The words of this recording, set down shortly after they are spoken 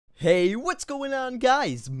Hey, what's going on,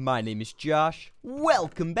 guys? My name is Josh.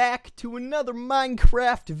 Welcome back to another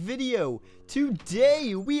Minecraft video.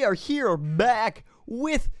 Today, we are here back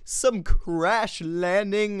with some crash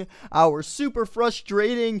landing, our super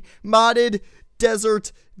frustrating, modded,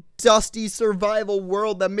 desert, dusty survival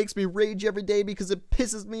world that makes me rage every day because it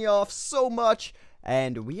pisses me off so much.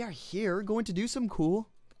 And we are here going to do some cool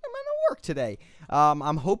amount of work today.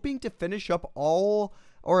 I'm hoping to finish up all,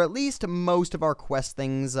 or at least most of our quest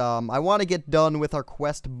things. I want to get done with our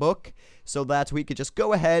quest book so that we could just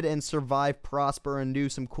go ahead and survive, prosper, and do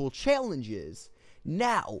some cool challenges.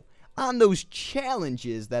 Now, on those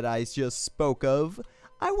challenges that I just spoke of,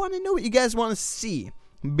 I want to know what you guys want to see,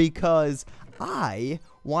 because I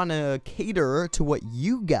want to cater to what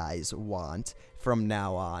you guys want from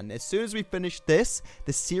now on. As soon as we finish this,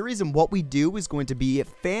 the series and what we do is going to be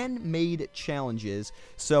fan-made challenges.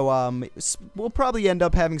 So we'll probably end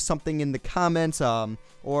up having something in the comments,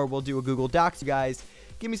 or we'll do a Google Docs. You guys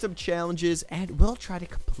give me some challenges and we'll try to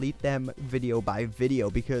complete them video by video,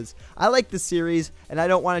 because I like the series and I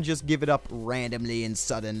don't want to just give it up randomly and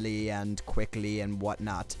suddenly and quickly and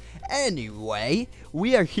whatnot. Anyway,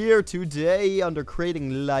 we are here today under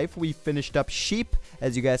creating life. We finished up sheep,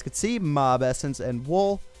 as you guys could see, mob essence and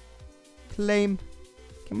wool. Claim.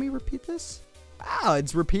 Can we repeat this? Wow,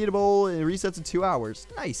 it's repeatable. It resets in 2 hours.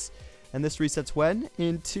 Nice. And this resets when?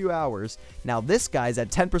 In 2 hours. Now this guy's at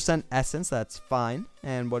 10% essence. That's fine.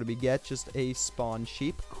 And what do we get? Just a spawn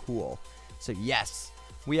sheep. Cool. So yes,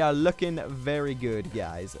 we are looking very good,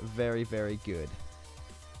 guys. Very, very good.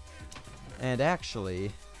 And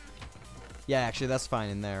actually, yeah, actually that's fine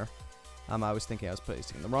in there. I was thinking I was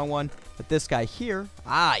placing the wrong one. But this guy here,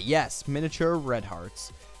 yes, miniature red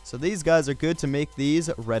hearts. So these guys are good to make these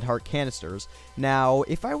red heart canisters. Now,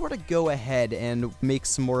 if I were to go ahead and make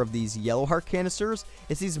some more of these yellow heart canisters,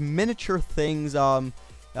 it's these miniature things can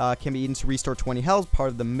be eaten to restore 20 health, part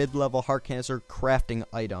of the mid-level heart canister crafting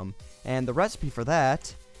item. And the recipe for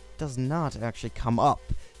that does not actually come up.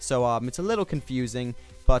 So it's a little confusing,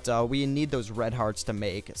 but we need those red hearts to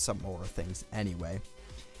make some more things anyway.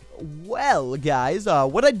 Well, guys,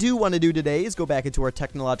 what I do want to do today is go back into our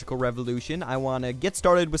technological revolution. I want to get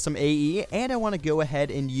started with some AE, and I want to go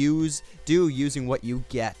ahead and using what you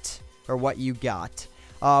get, or what you got.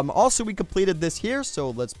 Also, we completed this here,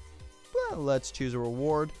 so let's choose a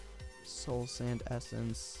reward. Soul Sand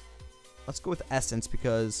Essence. Let's go with Essence,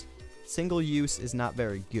 because single use is not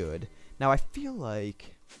very good. Now, I feel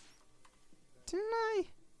like... Didn't I?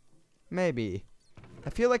 Maybe.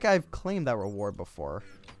 I feel like I've claimed that reward before.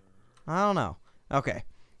 I don't know. Okay.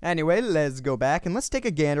 Anyway, let's go back and let's take a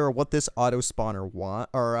gander at what this auto spawner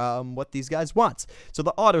what these guys want. So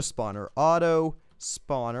the auto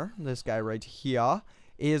spawner, this guy right here,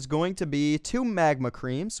 is going to be 2 magma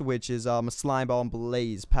creams, which is a slime ball and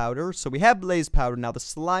blaze powder. So we have blaze powder. Now the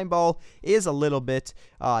slime ball is a little bit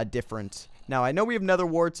different. Now I know we have nether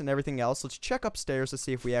warts and everything else. Let's check upstairs to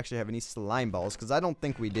see if we actually have any slime balls, because I don't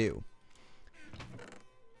think we do.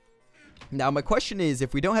 Now, my question is,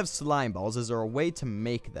 if we don't have slime balls, is there a way to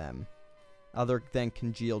make them other than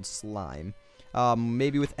congealed slime?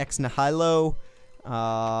 Maybe with Ex Nihilo,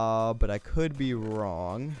 but I could be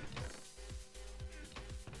wrong.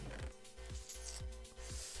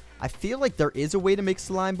 I feel like there is a way to make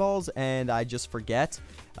slime balls, and I just forget.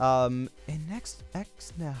 In Ex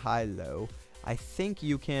Nihilo, I think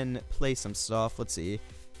you can play some stuff. Let's see.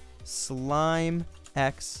 Slime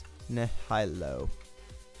Ex Nihilo.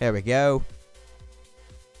 There we go.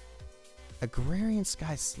 Agrarian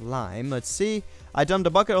Sky Slime. Let's see. I dumped a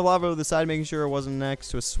bucket of lava over the side, making sure it wasn't next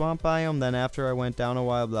to a swamp biome. Then after I went down a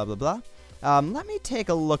while, blah, blah, blah. Let me take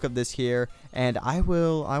a look at this here, and I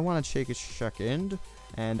want to take a second,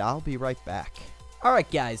 and I'll be right back. Alright,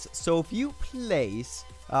 guys. So if you place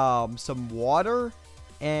some water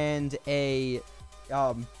and a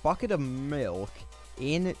bucket of milk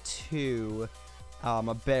into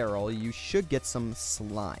a barrel, you should get some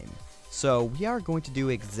slime. So we are going to do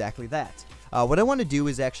exactly that. What I want to do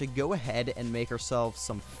is actually go ahead and make ourselves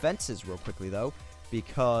some fences real quickly, though,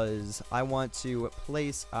 because I want to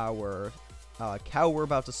place our cow we're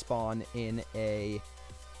about to spawn in a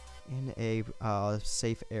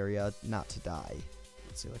safe area, not to die.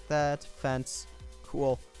 Let's see, like that. Fence.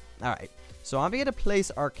 Cool. Alright, so I'm going to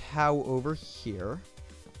place our cow over here.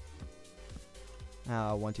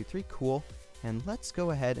 1, 2, 3. Cool. And let's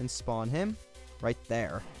go ahead and spawn him right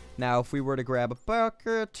there. Now, if we were to grab a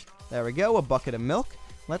bucket, there we go, a bucket of milk.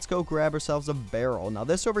 Let's go grab ourselves a barrel. Now,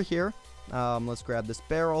 this over here, let's grab this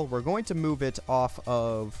barrel. We're going to move it off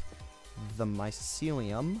of the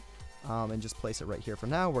mycelium and just place it right here for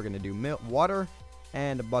now. We're going to do water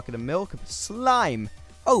and a bucket of milk. Slime.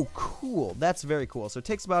 Oh, cool. That's very cool. So it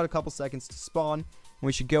takes about a couple seconds to spawn.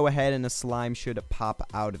 We should go ahead and a slime should pop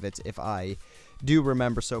out of it if I do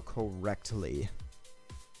remember so correctly.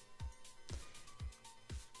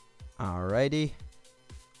 Alrighty.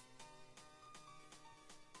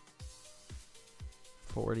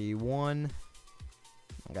 41.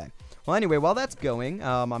 Okay. Well, anyway, while that's going,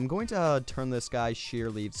 I'm going to turn this guy's shear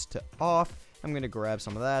leaves to off. I'm going to grab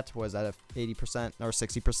some of that. Was that a 80% or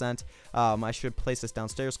 60%? I should place this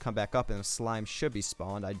downstairs, come back up, and a slime should be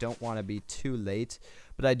spawned. I don't want to be too late,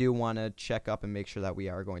 but I do want to check up and make sure that we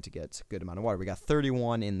are going to get a good amount of water. We got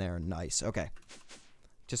 31 in there. Nice. Okay.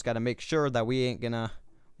 Just got to make sure that we ain't gonna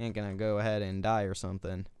go ahead and die or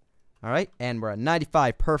something. All right, and we're at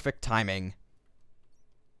 95. Perfect timing.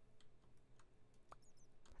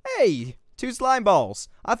 Hey, 2 slime balls.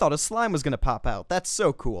 I thought a slime was gonna pop out. That's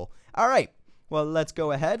so cool. All right. Well, let's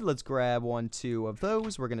go ahead. Let's grab 1, 2 of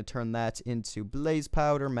those. We're going to turn that into blaze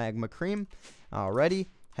powder, magma cream. Alrighty.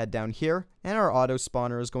 Head down here. And our auto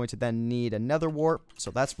spawner is going to then need another wart. So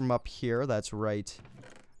that's from up here. That's right.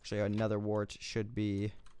 Actually, another wart should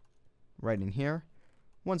be right in here.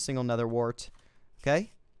 1 single nether wart.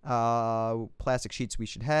 Okay. Plastic sheets we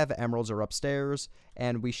should have. Emeralds are upstairs.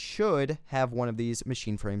 And we should have one of these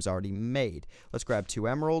machine frames already made. Let's grab 2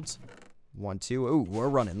 emeralds. 1, 2. Ooh, we're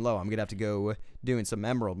running low. I'm going to have to go doing some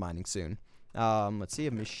emerald mining soon. Let's see.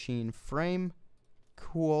 A machine frame.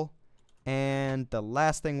 Cool. And the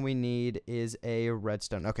last thing we need is a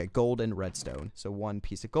redstone. Okay, gold and redstone. So 1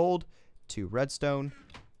 piece of gold, 2 redstone.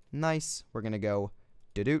 Nice. We're going to go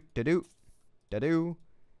da-doo, da-doo, da-doo.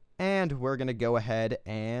 And we're going to go ahead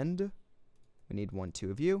and we need 1,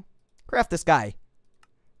 2 of you. Craft this guy.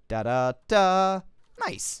 Da-da-da.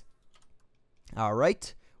 Nice. All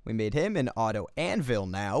right. We made him an auto anvil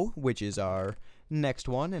now, which is our next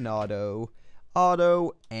one, an auto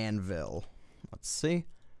anvil. Let's see.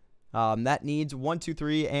 That needs 1, 2,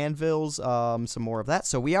 3 anvils, some more of that.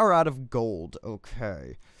 So we are out of gold.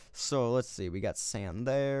 Okay. So let's see. We got sand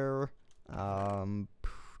there.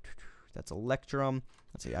 That's electrum.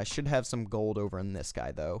 Let's see. I should have some gold over in this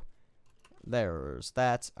guy, though. There's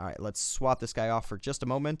that. All right. Let's swap this guy off for just a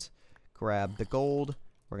moment. Grab the gold.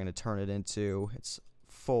 We're going to turn it into its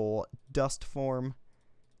full dust form.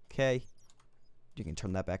 Okay. You can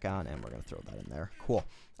turn that back on, and we're going to throw that in there. Cool.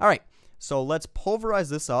 All right. So let's pulverize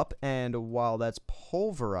this up, and while that's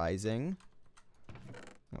pulverizing, I'm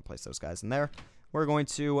going to place those guys in there. We're going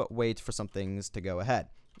to wait for some things to go ahead.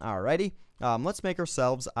 Alrighty. Let's make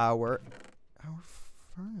ourselves our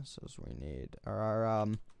furnaces we need. Or our,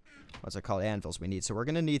 what's it called? Anvils we need. So we're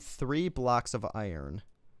going to need 3 blocks of iron.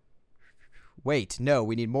 Wait, no,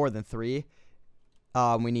 we need more than 3.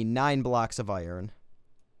 We need 9 blocks of iron.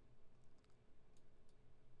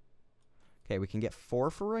 Okay, we can get 4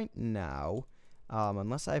 for right now.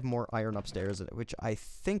 Unless I have more iron upstairs, which I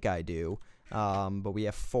think I do. But we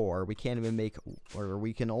have 4. We can't even make, or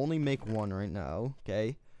we can only make 1 right now.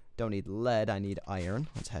 Okay. Don't need lead. I need iron.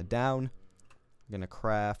 Let's head down. We're going to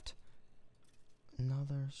craft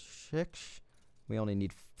another 6. We only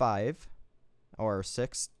need 5. Or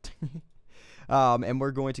 6. And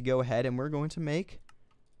we're going to go ahead and we're going to make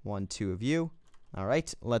 1, 2 of you.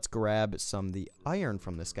 Alright, let's grab some of the iron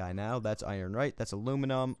from this guy now. That's iron, right? That's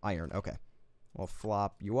aluminum. Iron, okay. We'll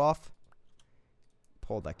flop you off.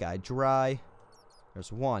 Pull that guy dry.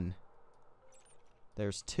 There's 1.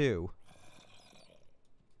 There's 2.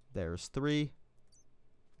 There's 3.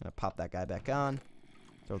 I'm going to pop that guy back on.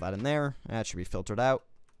 Throw that in there. That should be filtered out.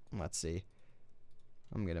 Let's see.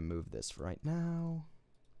 I'm going to move this right now.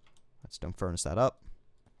 Let's don't furnace that up.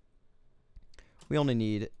 We only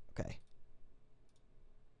need, okay.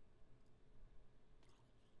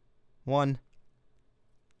 1,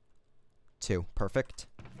 2, perfect.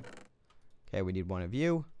 Okay, we need 1 of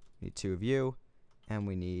you, we need 2 of you, and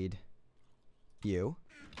we need you.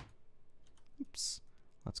 Oops.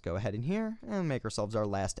 Let's go ahead in here and make ourselves our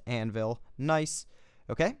last anvil. Nice.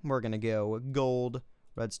 Okay, we're gonna go gold,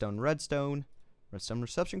 redstone, redstone, redstone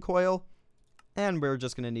reception coil, and we're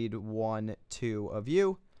just gonna need 1, 2 of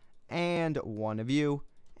you, and 1 of you,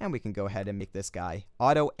 and we can go ahead and make this guy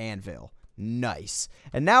auto anvil. Nice.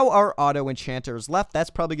 And now our auto enchanter is left. That's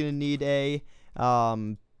probably going to need a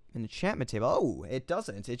an enchantment table. Oh, it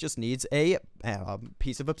doesn't. It just needs a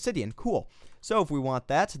piece of obsidian. Cool. So if we want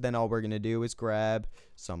that, then all we're going to do is grab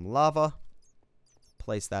some lava,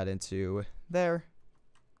 place that into there,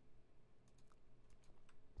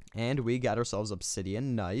 and we got ourselves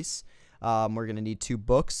obsidian. Nice. We're going to need 2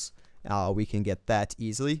 books. We can get that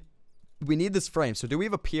easily. We need this frame. So do we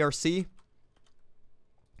have a PRC?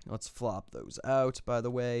 Let's flop those out, by the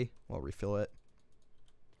way. We'll refill it.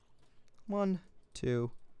 1, 2,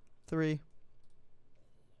 3,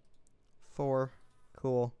 4.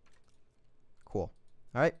 Cool. Cool.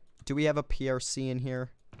 All right. Do we have a PRC in here?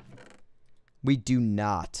 We do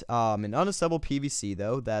not. An unassembled PVC,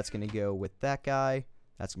 though. That's going to go with that guy.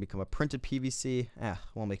 That's going to become a printed PVC.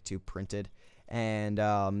 We'll make 2 printed. And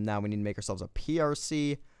now we need to make ourselves a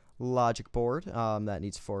PRC logic board. That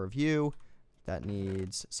needs 4 of you. That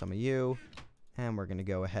needs some of you. And we're going to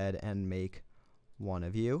go ahead and make 1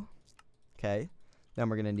 of you. Okay. Then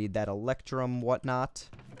we're going to need that electrum whatnot.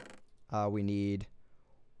 We need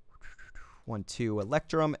 1, 2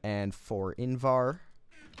 electrum and 4 invar.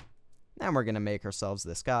 And we're going to make ourselves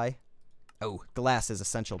this guy. Oh, glass is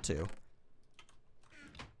essential too.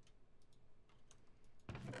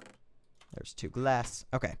 There's 2 glass.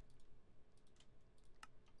 Okay.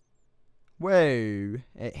 Whoa.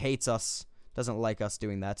 It hates us. Doesn't like us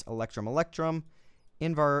doing that. Electrum, electrum.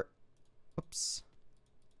 Invar. Oops.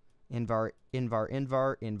 Invar, invar,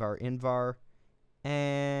 invar, invar, invar.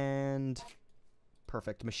 And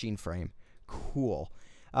perfect. Machine frame. Cool.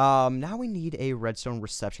 Now we need a redstone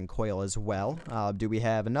reception coil as well. Do we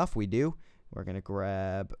have enough? We do. We're going to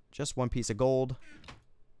grab just 1 piece of gold.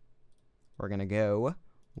 We're going to go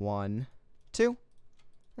 1, 2.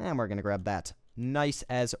 And we're going to grab that. Nice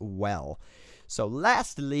as well. So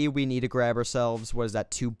lastly, we need to grab ourselves, what is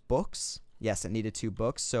that, 2 books? Yes, it needed 2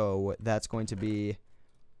 books. So that's going to be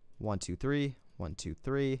 1, 2, 3. 1, 2,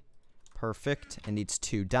 3. Perfect. It needs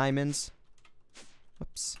 2 diamonds.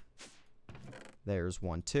 Oops. There's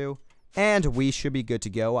 1, 2. And we should be good to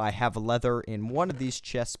go. I have leather in one of these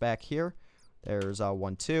chests back here. There's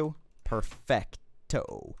 1, 2.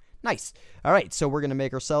 Perfecto. Nice. All right, so we're going to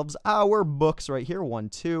make ourselves our books right here. 1,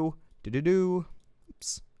 2. Do-do-do.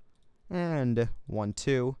 Oops. And 1,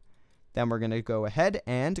 2. Then we're going to go ahead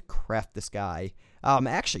and craft this guy.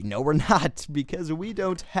 Actually, no, we're not, because we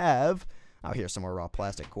don't have... Oh, here's some more raw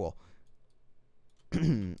plastic. Cool.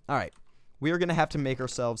 All right. We are going to have to make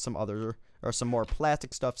ourselves some other... or some more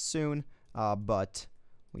plastic stuff soon, but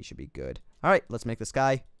we should be good. All right, let's make this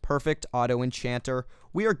guy. Perfect. Auto enchanter.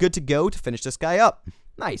 We are good to go to finish this guy up.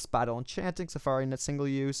 Nice. Bottle enchanting. Safari net single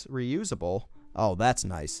use. Reusable. Oh, that's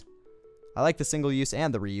nice. I like the single use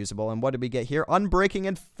and the reusable. And what did we get here? Unbreaking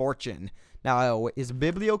and fortune. Now, is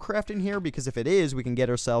bibliocraft in here? Because if it is, we can get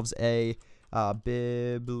ourselves a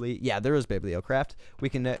yeah, there is bibliocraft. We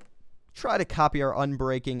can try to copy our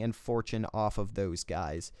unbreaking and fortune off of those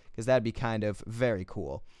guys, because that'd be kind of very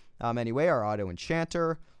cool. Anyway, our auto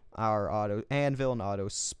enchanter, our auto anvil, and auto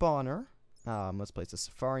spawner. Let's place the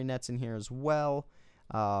safari nets in here as well.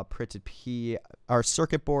 Printed P, our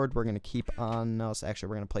circuit board, we're going to keep on. No, so actually,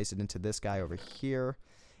 we're going to place it into this guy over here.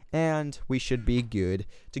 And we should be good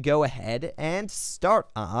to go ahead and start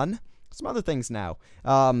on some other things now.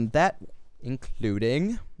 That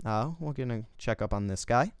including, we're going to check up on this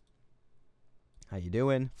guy. How you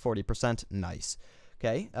doing? 40%. Nice.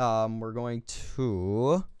 Okay, we're going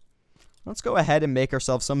to... Let's go ahead and make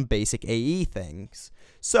ourselves some basic AE things.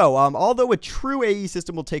 So, although a true AE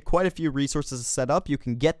system will take quite a few resources to set up, you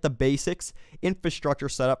can get the basics infrastructure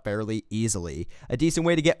set up fairly easily. A decent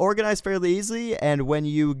way to get organized fairly easily, and when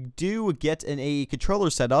you do get an AE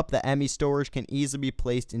controller set up, the ME storage can easily be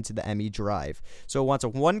placed into the ME drive. So it wants a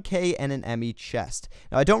 1K and an ME chest.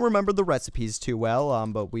 Now, I don't remember the recipes too well,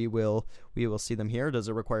 but we will see them here. Does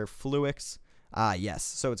it require fluix? Yes.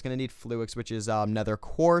 So it's going to need fluix, which is nether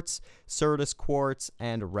quartz, certus quartz,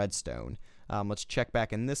 and redstone. Let's check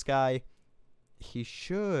back in this guy. He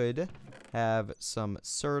should have some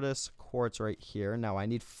certus quartz right here. Now I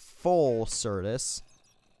need full certus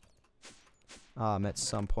at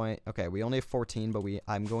some point. Okay, we only have 14, but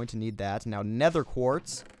I'm going to need that. Now nether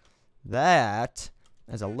quartz, that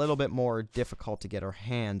is a little bit more difficult to get our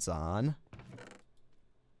hands on.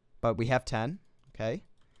 But we have 10. Okay.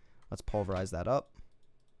 Let's pulverize that up.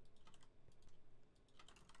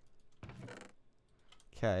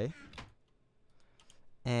 Okay.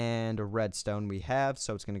 And a redstone we have,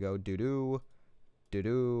 so it's going to go doo-doo,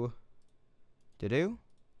 doo-doo, doo-doo.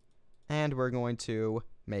 And we're going to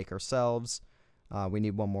make ourselves, we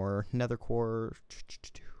need one more nether core.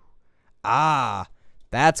 Ah,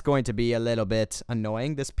 that's going to be a little bit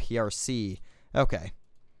annoying, this PRC. Okay.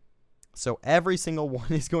 So every single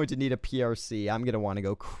one is going to need a PRC. I'm going to want to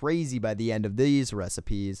go crazy by the end of these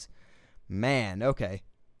recipes. Man, okay.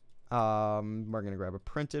 We're going to grab a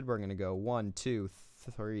printed. We're going to go 1, 2,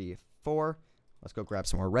 3, 4. Let's go grab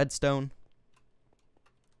some more redstone.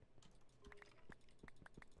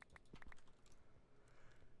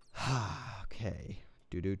 Okay.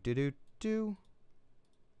 Do-do-do-do-do.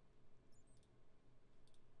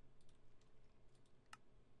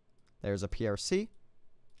 There's a PRC.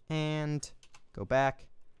 And go back.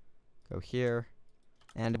 Go here.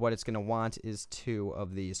 And what it's going to want is 2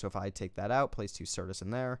 of these. So if I take that out, place 2 Certus in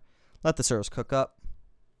there. Let the Certus cook up.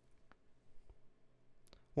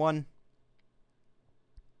 1.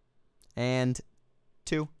 And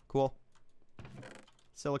 2. Cool.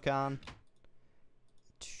 Silicon.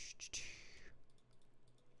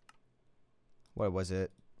 What was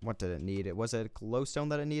it? What did it need? Was it glowstone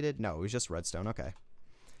that it needed? No, it was just redstone. Okay.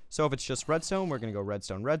 So if it's just redstone, we're going to go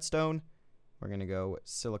redstone, redstone. We're going to go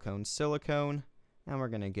silicone, silicone. And we're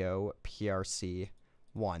going to go PRC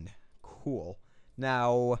 1. Cool.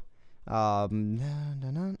 Now,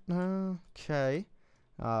 okay.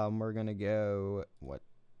 We're going to go, what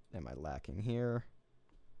am I lacking here?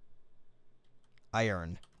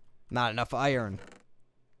 Iron. Not enough iron.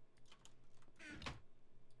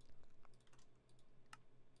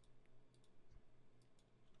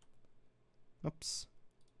 Oops.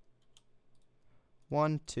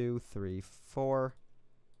 1, 2, 3, 4.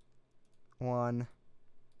 1,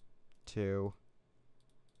 2.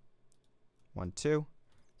 1, 2.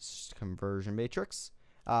 Conversion matrix.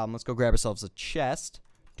 Let's go grab ourselves a chest.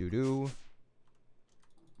 Doo-doo.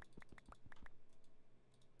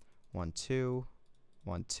 1, 2.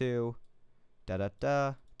 1, 2.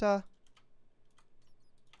 Da-da-da-da.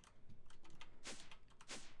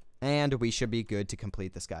 And we should be good to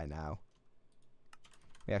complete this guy now.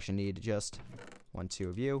 We actually need just 1, 2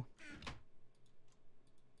 of you.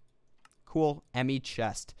 Cool. ME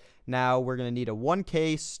chest. Now we're going to need a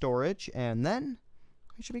 1K storage, and then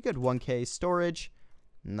we should be good. 1K storage.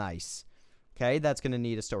 Nice. Okay, that's going to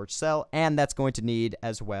need a storage cell, and that's going to need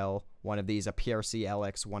as well one of these, a PRC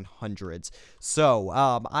LX 100s. So,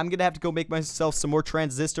 I'm going to have to go make myself some more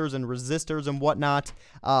transistors and resistors and whatnot.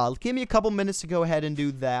 Give me a couple minutes to go ahead and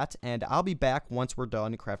do that, and I'll be back once we're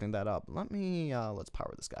done crafting that up. Let's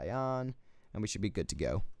power this guy on, and we should be good to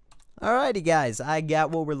go. Alrighty guys, I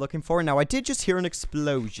got what we're looking for. Now I did just hear an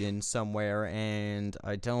explosion somewhere, and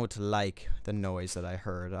I don't like the noise that I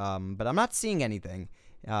heard, but I'm not seeing anything.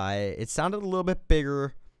 It sounded a little bit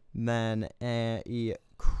bigger than a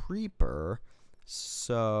creeper,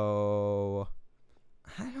 so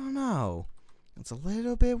I don't know. It's a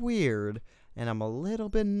little bit weird, and I'm a little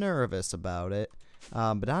bit nervous about it,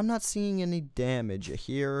 but I'm not seeing any damage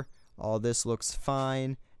here. All this looks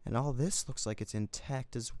fine. And all this looks like it's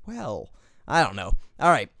intact as well. I don't know.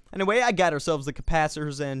 Alright. Anyway, I got ourselves the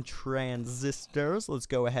capacitors and transistors. Let's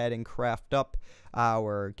go ahead and craft up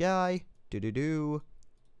our guy. Do-do-do.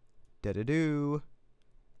 Do-do-do.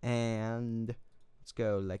 And let's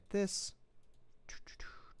go like this.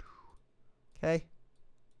 Okay.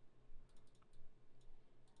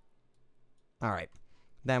 Alright.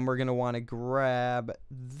 Then we're going to want to grab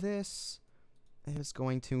this. It's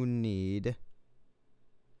going to need...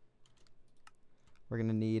 We're going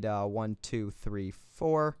to need 1, 2, 3,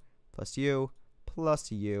 4, plus you,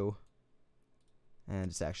 and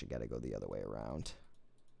it's actually got to go the other way around.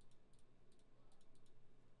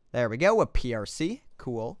 There we go, a PRC,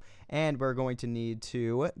 cool. And we're going to need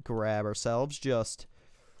to grab ourselves just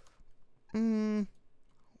 1,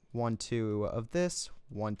 2 of this,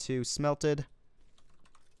 1, 2 smelted,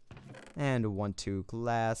 and 1, 2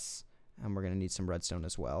 glass, and we're going to need some redstone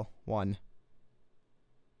as well. 1,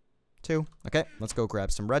 2. Okay, let's go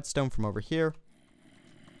grab some redstone from over here.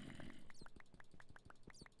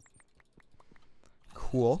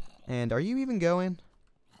 Cool. And are you even going?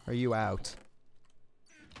 Are you out?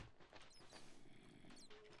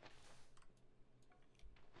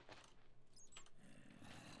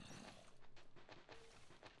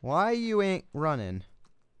 Why you ain't running?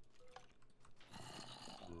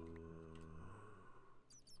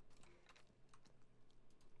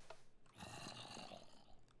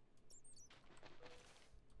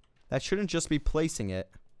 That shouldn't just be placing it.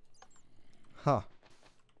 Huh.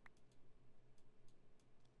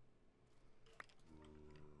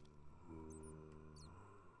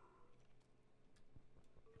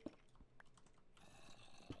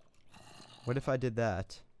 What if I did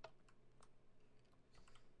that?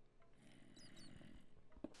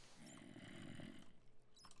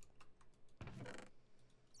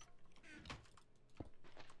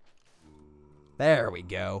 There we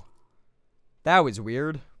go. That was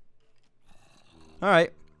weird.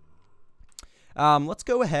 Alright. Let's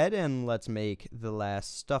go ahead and let's make the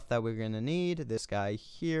last stuff that we're going to need. This guy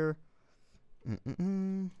here.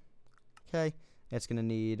 Okay. It's going to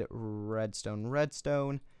need redstone,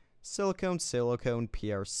 redstone, silicone, silicone,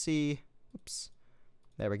 PRC. Oops.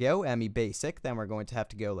 There we go. ME basic. Then we're going to have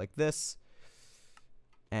to go like this.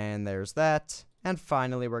 And there's that. And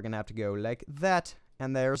finally, we're going to have to go like that.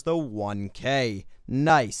 And there's the 1K.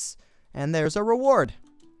 Nice. And there's a reward.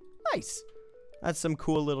 Nice. That's some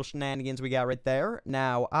cool little shenanigans we got right there.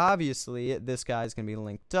 Now, obviously, this guy's going to be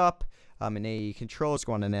linked up. An AE control is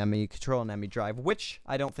going to ME control and ME drive, which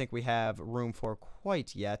I don't think we have room for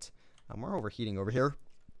quite yet. We're overheating over here.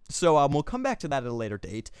 So we'll come back to that at a later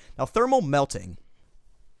date. Now, thermal melting.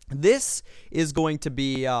 This is going to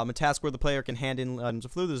be a task where the player can hand in items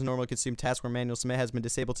of fluid. This is a normally consumed task where manual submit has been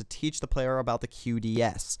disabled to teach the player about the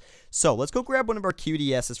QDS. So let's go grab one of our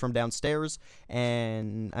QDSs from downstairs,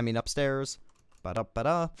 and I mean upstairs.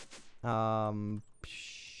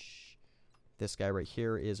 This guy right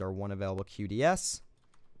here is our one available QDS.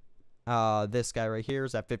 This guy right here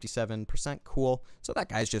is at 57%. Cool. So that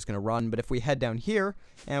guy's just going to run. But if we head down here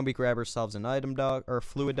and we grab ourselves an item duct or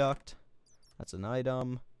fluid duct, that's an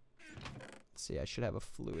item. Let's see, I should have a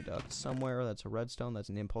fluid duct somewhere. That's a redstone. That's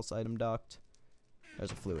an impulse item duct.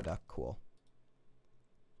 There's a fluid duct. Cool.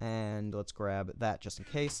 And let's grab that just in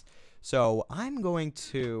case. So I'm going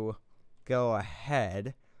to go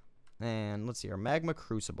ahead and let's see, our magma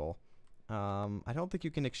crucible. I don't think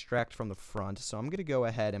you can extract from the front, so I'm going to go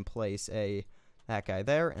ahead and place that guy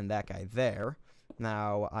there and that guy there.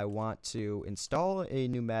 Now, I want to install a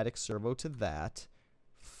pneumatic servo to that,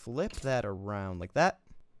 flip that around like that,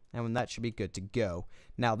 and that should be good to go.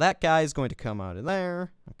 Now, that guy is going to come out of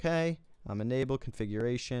there, okay? Enable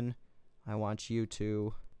configuration. I want you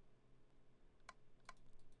to,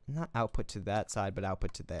 not output to that side, but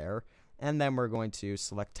output to there. And then we're going to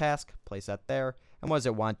select task, place that there. And what does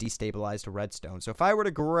it want? Destabilized redstone. So if I were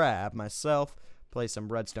to grab myself, place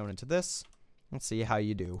some redstone into this, let's see how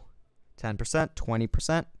you do. 10%,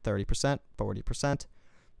 20%, 30%, 40%,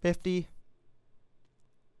 50%.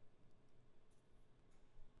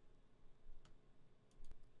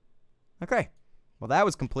 Okay. Well, that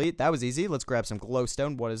was complete. That was easy. Let's grab some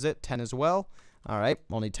glowstone. What is it? 10 as well. All right.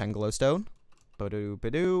 We'll need 10 glowstone.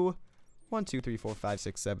 Ba-doo. 1, 2, 3, 4, 5,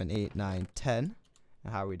 6, 7, 8, 9, 10.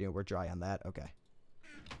 Now, how are we doing? We're dry on that. Okay.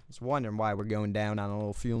 Just wondering why we're going down on a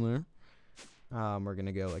little fuel there. We're going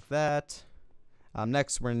to go like that.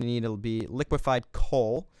 Next, we're going to need to be liquefied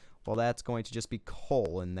coal. Well, that's going to just be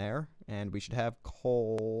coal in there. And we should have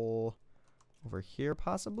coal over here,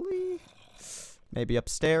 possibly. Maybe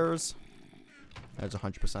upstairs. There's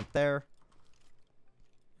 100% there.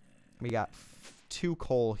 We got 2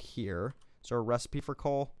 coal here. Is there a recipe for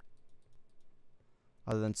coal?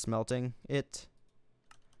 Other than smelting it.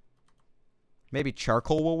 Maybe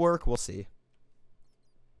charcoal will work. We'll see.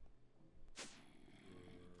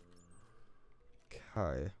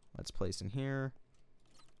 Okay. Let's place in here.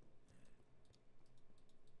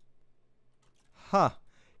 Huh.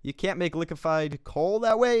 You can't make liquefied coal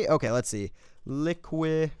that way? Okay, let's see.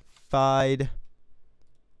 Liquefied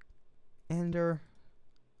ender.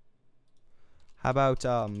 How about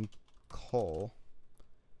coal?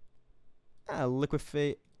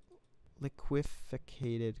 Liquefied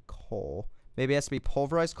coal. Maybe it has to be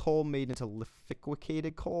pulverized coal made into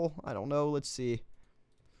liquefied coal. I don't know. Let's see.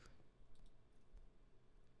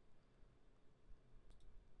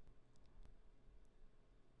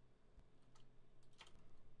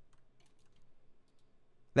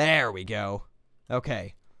 There we go.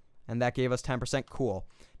 Okay. And that gave us 10%. Cool.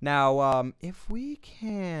 Now, if we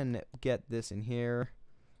can get this in here.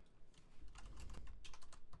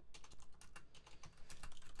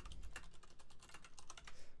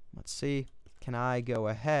 Let's see. Can I go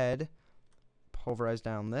ahead, pulverize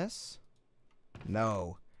down this?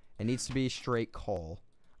 No. It needs to be straight coal.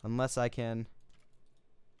 Unless I can.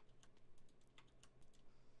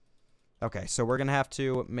 Okay, so we're going to have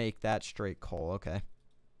to make that straight coal. Okay.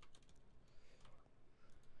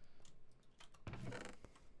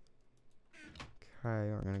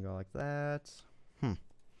 Okay, we're going to go like that.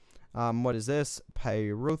 What is this?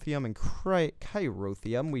 Pyrotheum and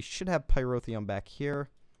chirothium. We should have pyrotheum back here.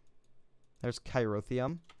 There's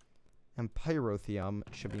chirothium. And pyrotheum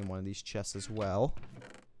should be in one of these chests as well.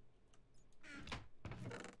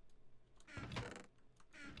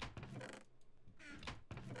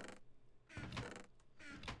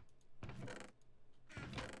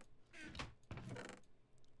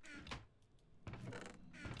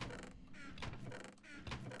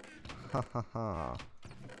 Ha ha ha.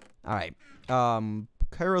 Alright.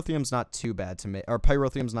 Chirothium's not too bad to make. Or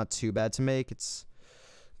pyrotheum's not too bad to make. It's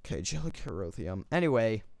okay, jelly chirothium.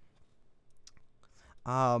 Anyway,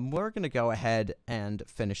 we're gonna go ahead and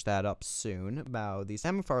finish that up soon. About these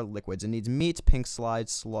MFR liquids. It needs meat, pink slide,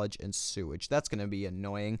 sludge, and sewage. That's gonna be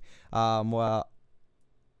annoying. Well,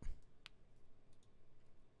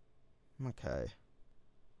 okay.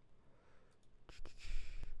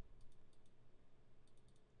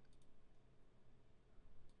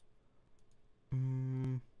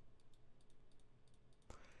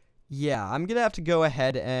 yeah, I'm gonna have to go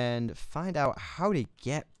ahead and find out how to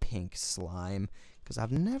get pink slime, because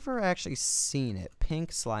I've never actually seen it.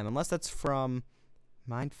 Pink slime, unless that's from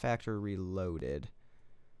Mind Factor Reloaded.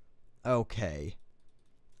 Okay.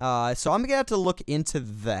 So I'm gonna have to look into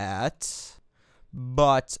that.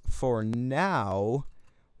 But for now,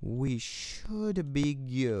 we should be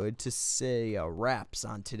good to say wraps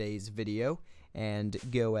on today's video and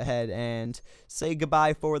go ahead and say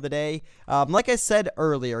goodbye for the day. Like I said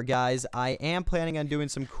earlier, guys, I am planning on doing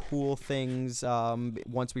some cool things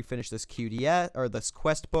once we finish this QDS or this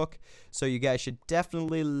quest book. So you guys should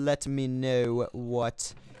definitely let me know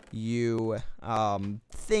what you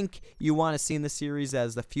think you want to see in the series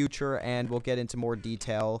as the future, and we'll get into more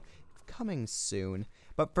detail coming soon.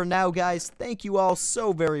 But for now, guys, thank you all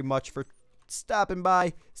so very much for stopping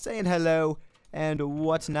by, saying hello, and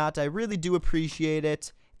whatnot. I really do appreciate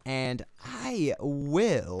it, and I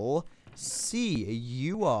will see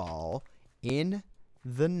you all in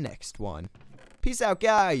the next one. Peace out,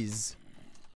 guys!